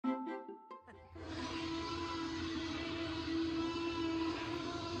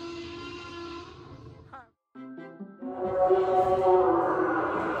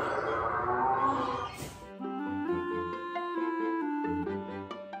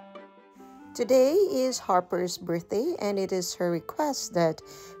Today is Harper's birthday, and it is her request that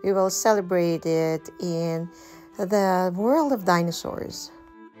we will celebrate it in the world of dinosaurs.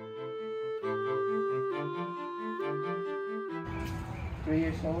 3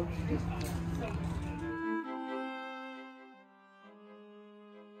 years old.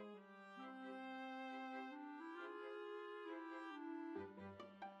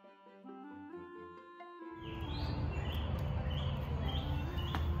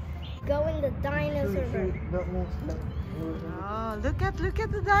 Go in the dinosaur room. Oh, look at the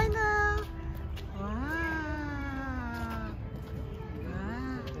dino. Wow.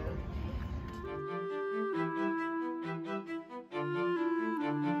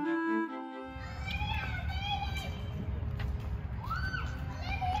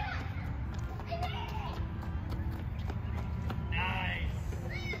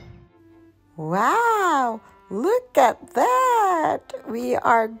 Wow, look at that! We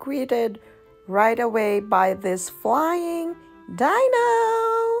are greeted right away by this flying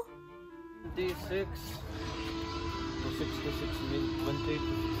dino. 26 to 20.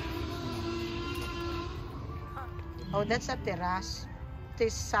 Oh, that's a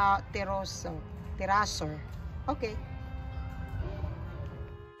pterosaur. Okay.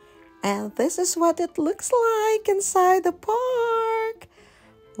 And this is what it looks like inside the park.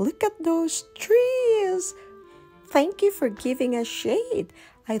 Look at those trees. Thank you for giving us shade.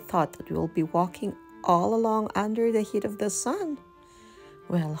 I thought that we'll be walking all along under the heat of the sun.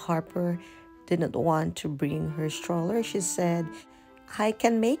 Well, Harper didn't want to bring her stroller. She said, I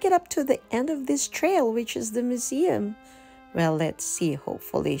can make it up to the end of this trail, which is the museum. Well, let's see.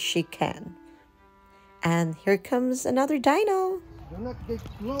 Hopefully she can. And here comes another dino. Do not get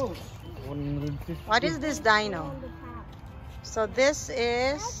close. 150. What is this dino? So this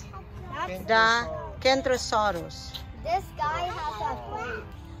is the Kentrosaurus. This guy has a face.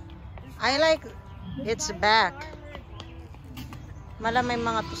 I like its back. May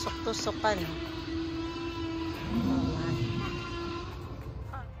mga tusok-tusokan.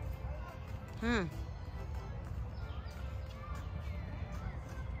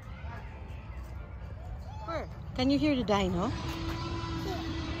 Where? Can you hear the dino?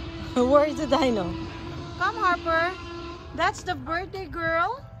 Where is the dino? Come, Harper. That's the birthday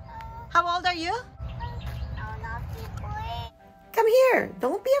girl. How old are you? Come here.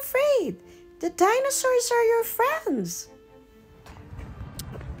 Don't be afraid. The dinosaurs are your friends.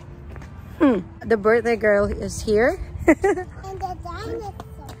 The birthday girl is here. And the dinosaur.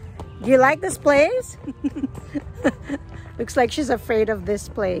 Do you like this place? Looks like she's afraid of this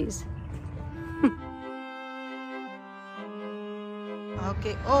place.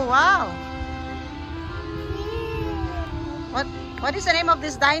 Okay. Oh, wow. What is the name of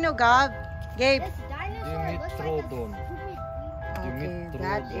this dino, Gabe? This dinosaur looks like a Dimetrodon. Okay,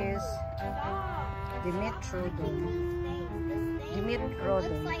 that is Dimetrodon. looks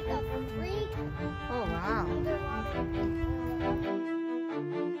like a freak. Oh, wow.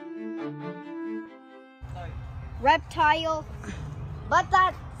 Reptile. But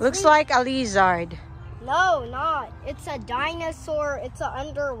that Looks like a lizard. no, not. It's a dinosaur. It's an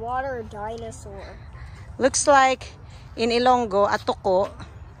underwater dinosaur. Looks like in Ilonggo, a tuko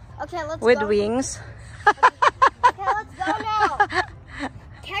Okay, let's with go. wings. Okay, let's go now.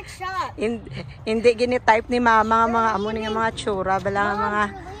 Catch up. Hindi gini-type ni mama mga amo nga mga tsura bala nga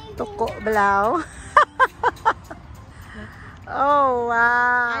mga tuko balaw. Oh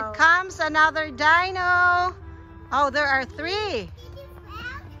wow. Here comes another dino. Oh, there are 3.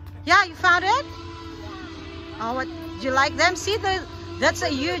 Yeah, you found it? Oh, what? Do you like them? See, that's a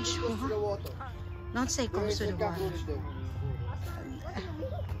huge. Don't say close to the water.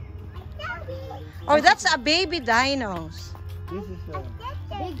 Oh, that's a baby dinos. This is a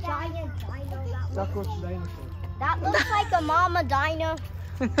Big giant dino. Sacros dinosaur. That looks like a mama dino.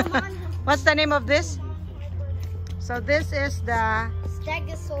 Come on. What's the name of this? So this is the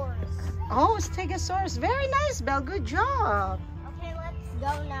Stegosaurus. Stegosaurus. Very nice, Belle. Good job. Okay, let's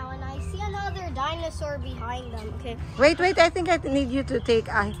go now. And I see another dinosaur behind them. Okay. Wait. I think I need you to take.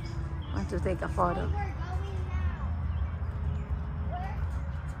 I want to take a photo. We're going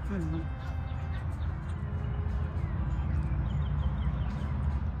now.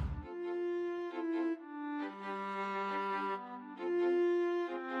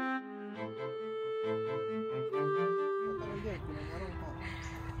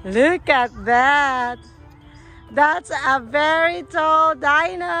 Look at that. That's a very tall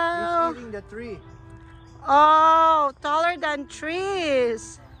dino. He's eating the tree. Oh, taller than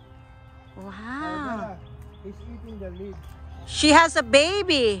trees. Wow. He's eating the leaves. She has a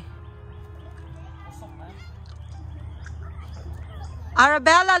baby.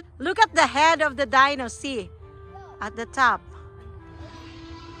 Arabella, look at the head of the dino. See? At the top.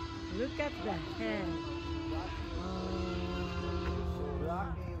 Look at the head.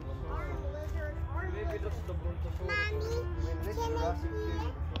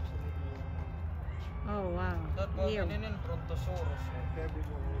 Oh, wow. Here.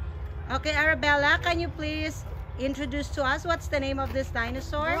 Okay, Arabella, can you please introduce to us what's the name of this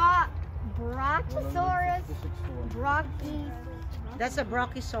dinosaur? Brachiosaurus. That's a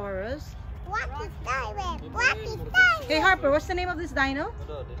Brachiosaurus. Brachiosaurus. Hey, Harper, what's the name of this dino?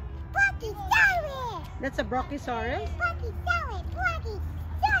 Brachiosaurus. That's a Brachiosaurus. Brachiosaurus.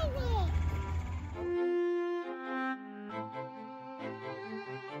 Brachiosaurus.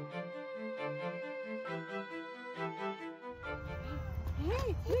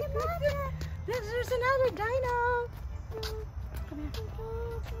 Hey, there's another dino. Come here.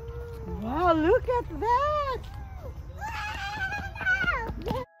 Wow, look at that.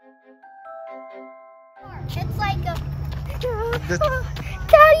 It's like a...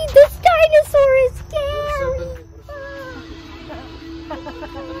 Daddy, this dinosaur is scary.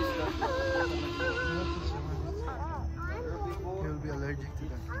 You'll be allergic to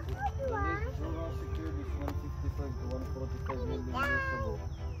them.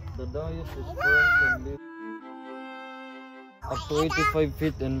 The diet is firm and live up to 85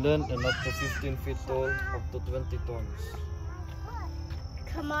 feet in length and up to 15 feet tall, up to 20 tons.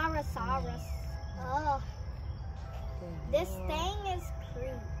 Camarasaurus. Oh. This thing is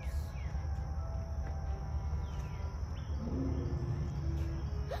creeps.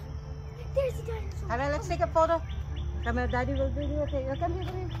 There's a dinosaur. All right, let's take a photo. Come here, Daddy will do it. Okay, come here,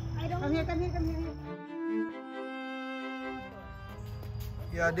 come here. I don't Come here, come here, come here.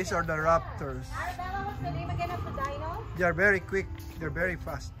 Yeah, these are the raptors. Arabella, what's the name again of the dino? They are very quick. They're very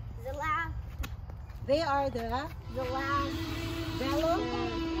fast. The last. They are the The last. Bello.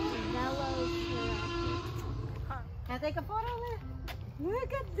 Velociraptor. Can I take a photo there?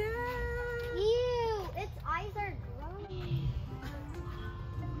 Look at that. Ew, its eyes are growing.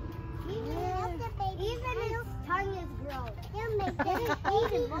 Even its tongue is growing.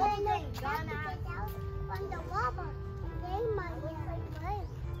 It's gone out. From the water. They might be good.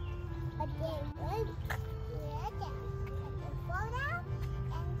 But they're good. Photo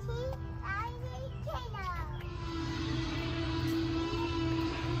and see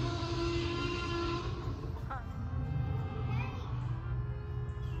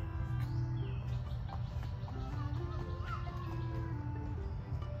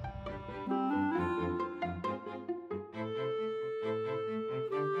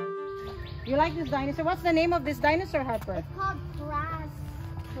You like this dinosaur? What's the name of this dinosaur, Harper? It's called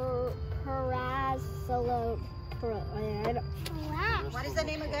Parasaurolophus. What is the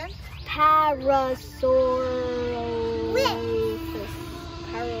name again?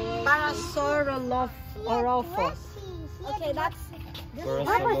 Parasaurolophus. Okay, that's.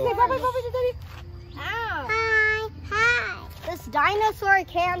 Harper, say bye-bye, bye-bye to Daddy. Ow. Hi. This dinosaur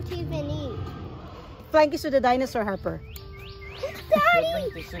can't even eat. Flying kiss to the dinosaur, Harper. Daddy.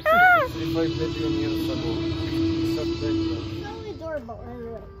 76 to 65 million years ago. So adorable.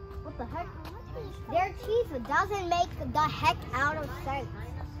 What the heck? Their teeth doesn't make the heck out of sense.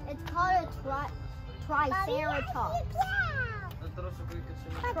 It's called a triceratops.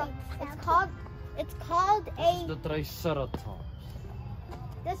 It's called a. The Triceratops.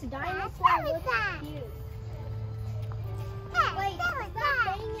 This dinosaur looks cute. Wait, stop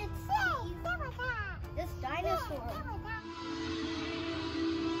saying it's cute. This dinosaur.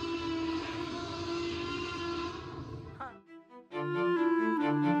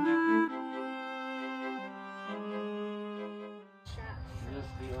 Yes,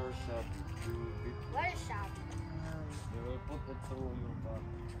 they are sharp. What is sharp? You will put it through your back.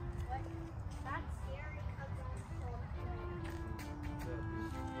 What? That's scary because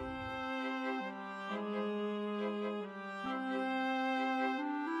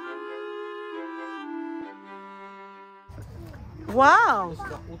I'm Wow. It's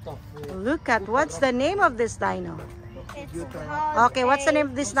the Utafu. Look at, what's the name of this dino? It's called Okay, what's the name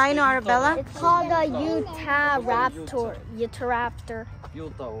of this dino, Arabella? It's called a Utahraptor. Utahraptor.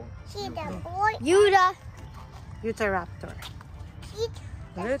 Utah. Utahraptor.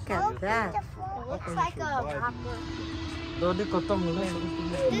 Look at that. It looks like a raptor. Dodi kotong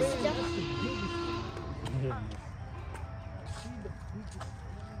This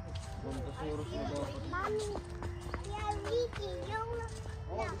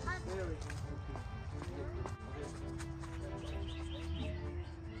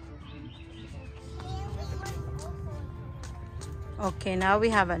Okay, now we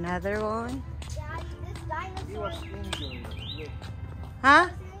have another one. Dad, this He dinosaur. was injured. Look. Huh?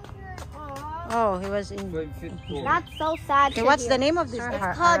 Aw. Oh, he was in. 5 feet tall. That's so sad. Okay, to what's hear. the name of this?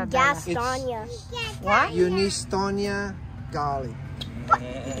 It's called Arabella? Gastonia. What? Unistonia garlic.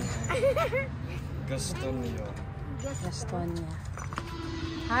 Gastonia. Gastonia.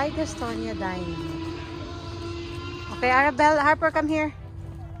 Hi, Gastonia Dino. Okay, Arabella, Harper, come here.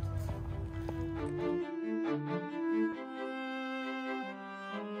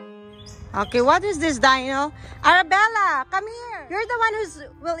 Okay, what is this dino? Arabella, come here. You're the one who's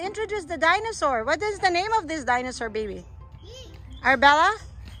will introduce the dinosaur. What is the name of this dinosaur, baby? Arabella?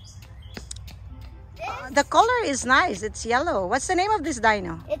 The color is nice. It's yellow. What's the name of this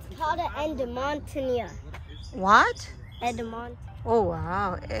dino? It's called an Endomontonia. What? Edmont. Oh,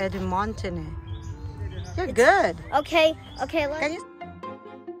 wow. Edmontone. You're good. Okay, let's. Can you...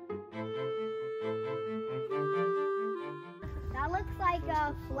 That looks like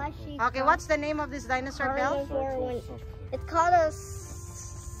a fleshy. Okay, what's the name of this dinosaur, Belle? It's called a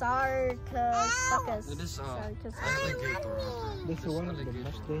Sarcosuchus. It is Sarcosuchus. alligator. That's one of the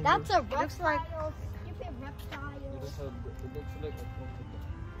most dangerous. That's a Looks like- stupid reptile. It looks like a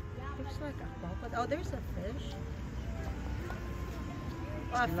crocodile. Looks like a crocodile. Oh, there's a fish.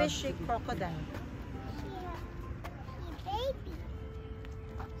 Oh, a fishy crocodile. Baby.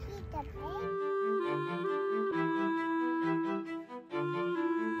 He's the baby.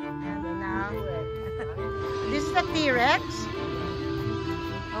 And now, this is a T-Rex.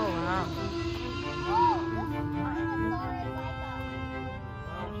 Oh, wow.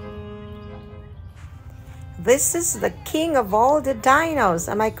 This is the king of all the dinos.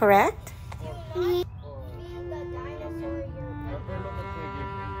 Am I correct? Harper, look at me.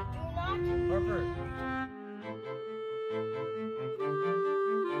 Harper.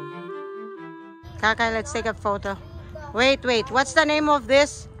 Kakay, let's take a photo. Wait. What's the name of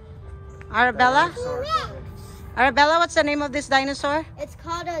this? Arabella? Arabella, what's the name of this dinosaur? It's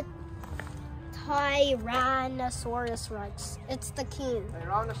called a Tyrannosaurus Rex. It's the king.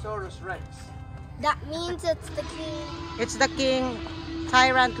 Tyrannosaurus Rex. That means it's the king. It's the king,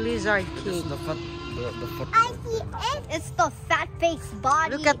 tyrant lizard It's king. the fat I see it. It's the fat-faced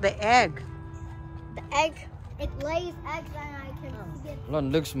body. Look at the egg. the egg. It lays eggs and I can see it.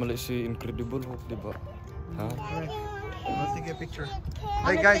 Lan legs mali si Incredible Hulk, di ba? Ha? I will take a picture.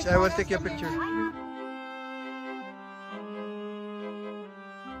 Hey guys, I will take a picture.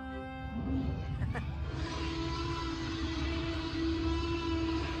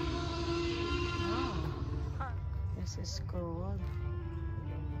 This is cool.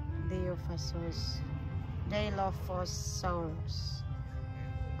 Dilophosaurus.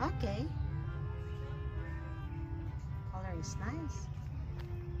 Okay. Color is nice.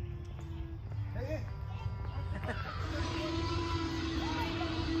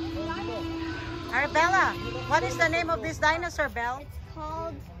 Arabella, what is the name of this dinosaur, Belle? It's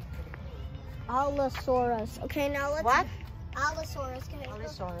called Allosaurus. Okay, now let's. What? Allosaurus. Okay,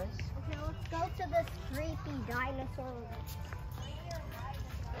 Allosaurus. okay, let's go to this creepy dinosaur.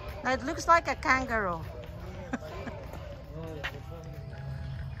 It looks like a kangaroo.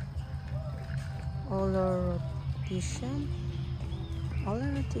 Olorotician.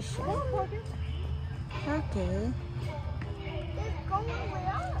 Olorotician. Okay. It's going with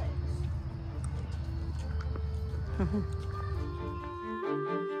us.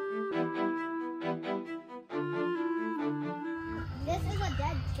 This is a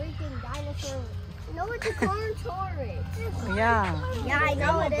dead freaking dinosaur. No, it's a Carnotaurus. Yeah. Yeah, I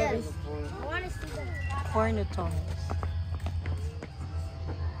know it is. I want to see the. Cornotaurus.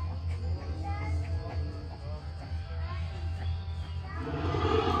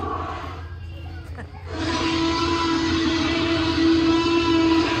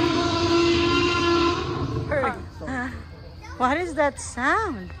 What is that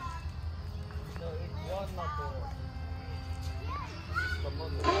sound?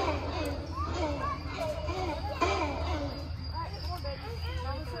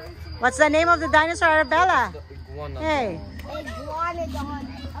 What's the name of the dinosaur, Arabella? Iguana. Hey, Iguanodon.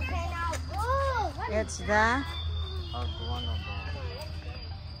 Okay, now. Oh, what is it's the Iguana.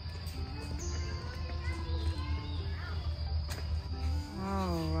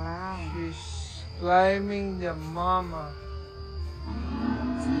 oh wow. She's climbing the mama.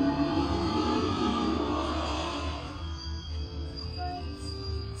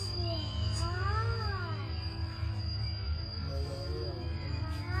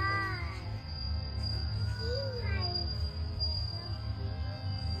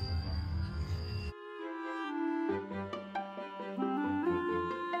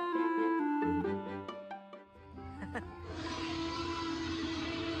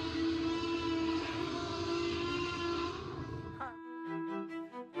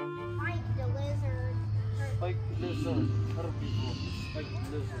 spike lizard, herbivore, spike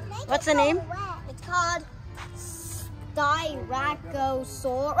lizard. What's the name? It's called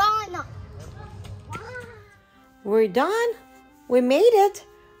Styracosaurus. Oh, no. We're done. We made it.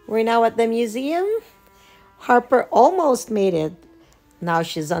 We're now at the museum. Harper almost made it. Now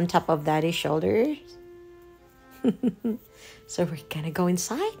she's on top of Daddy's shoulders. So we're gonna go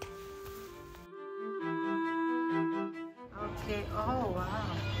inside. Okay. Oh,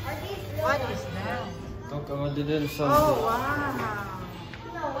 wow. What is that? Talk about the little something. Oh, wow.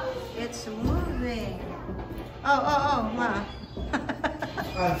 It's moving. Oh, wow.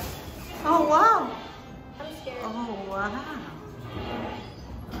 Oh, wow. I'm scared. Oh, wow.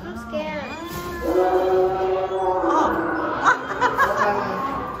 I'm scared.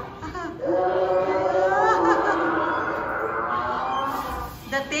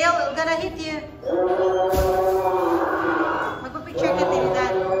 The tail gonna hit you. Magpapicture ka din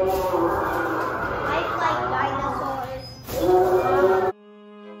that. I like dinosaurs.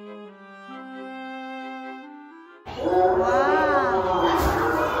 Wow.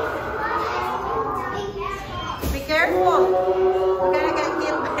 Be careful. You're gonna get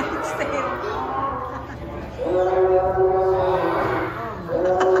hit by its tail.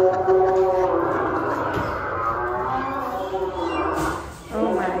 Oh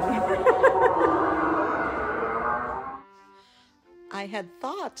my God. I had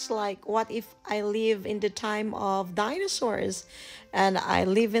thoughts like, what if I live in the time of dinosaurs and I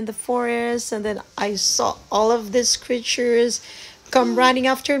live in the forest and then I saw all of these creatures come running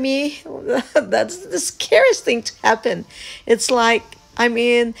after me? That's the scariest thing to happen. It's like I'm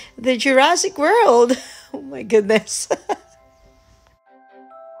in the Jurassic World. Oh my goodness.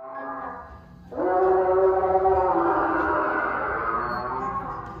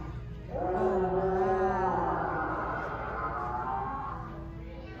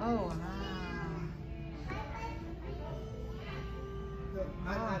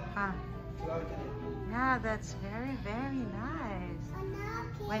 Yeah, that's very, very nice.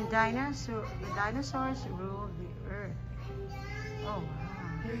 When the dinosaurs ruled the earth. Oh, wow.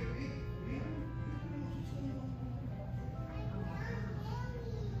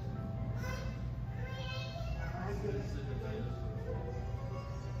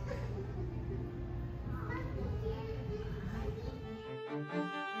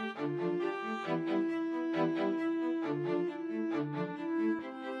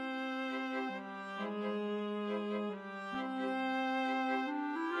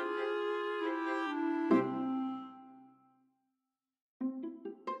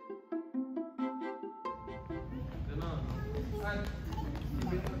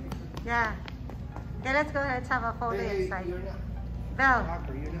 Yeah. Okay, let's go. Let's have a photo inside. Belle.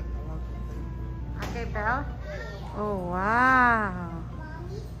 Okay, Belle. Oh, wow.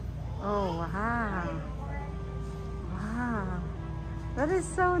 Oh, wow. Wow. That is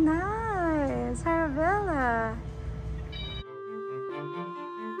so nice. Arabella.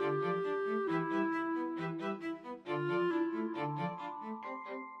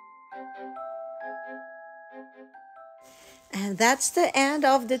 And that's the end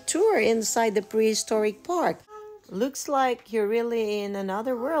of the tour inside the prehistoric park. Looks like you're really in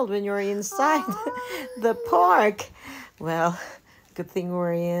another world when you're inside the park. Well, good thing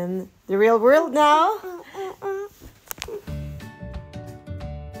we're in the real world now.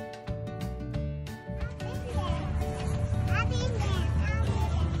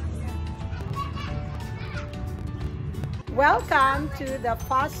 Welcome to the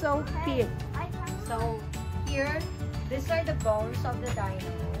fossil pit. So here, these are the bones of the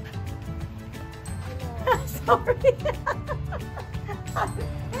dino. Sorry.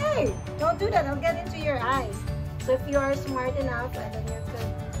 Hey, don't do that. It'll get into your eyes. So if you are smart enough and then you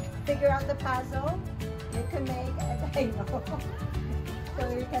can figure out the puzzle, you can make a dino. So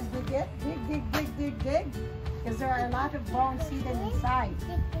you can dig it. Dig. Because there are a lot of bones hidden inside.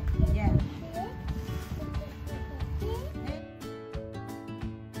 Yeah.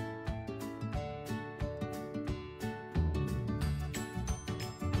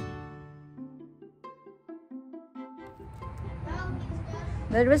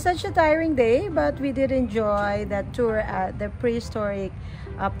 That was such a tiring day, but we did enjoy that tour at the prehistoric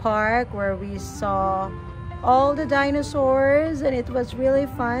park where we saw all the dinosaurs, and it was really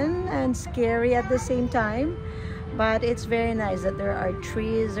fun and scary at the same time. But it's very nice that there are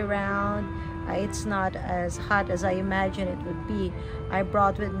trees around. It's not as hot as I imagined it would be. I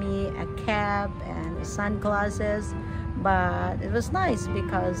brought with me a cap and sunglasses, but it was nice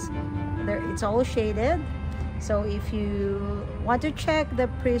because it's all shaded. So if you want to check the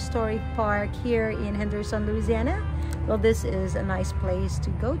prehistoric park here in Henderson, Louisiana, Well, this is a nice place to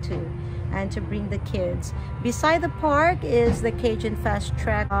go to and to bring the kids. Beside the park is the Cajun Fast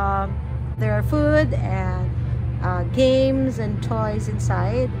Track. There are food and games and toys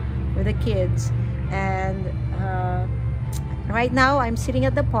inside for the kids. And right now I'm sitting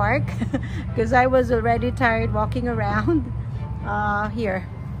at the park because I was already tired walking around here.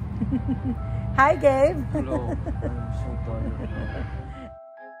 Hi, Gabe. Hello. I'm so tired.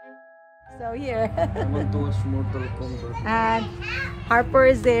 So here. I want to watch Mortal Kombat. And Harper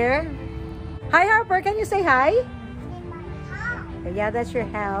is there. Hi, Harper. Can you say hi? Yeah, that's your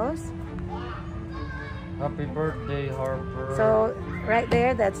house. Happy birthday, Harper. So right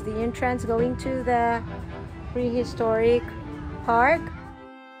there, that's the entrance going to the Prehistoric Park.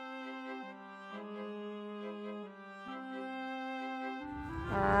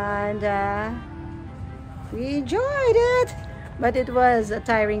 And we enjoyed it, but it was a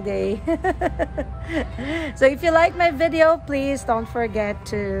tiring day. So if you like my video, please don't forget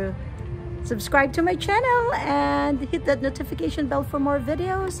to subscribe to my channel and hit that notification bell for more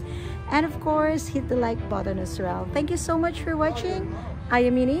videos, and of course hit the like button as well. Thank you so much for watching. I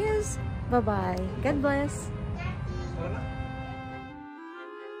am Inez. Bye bye. God bless.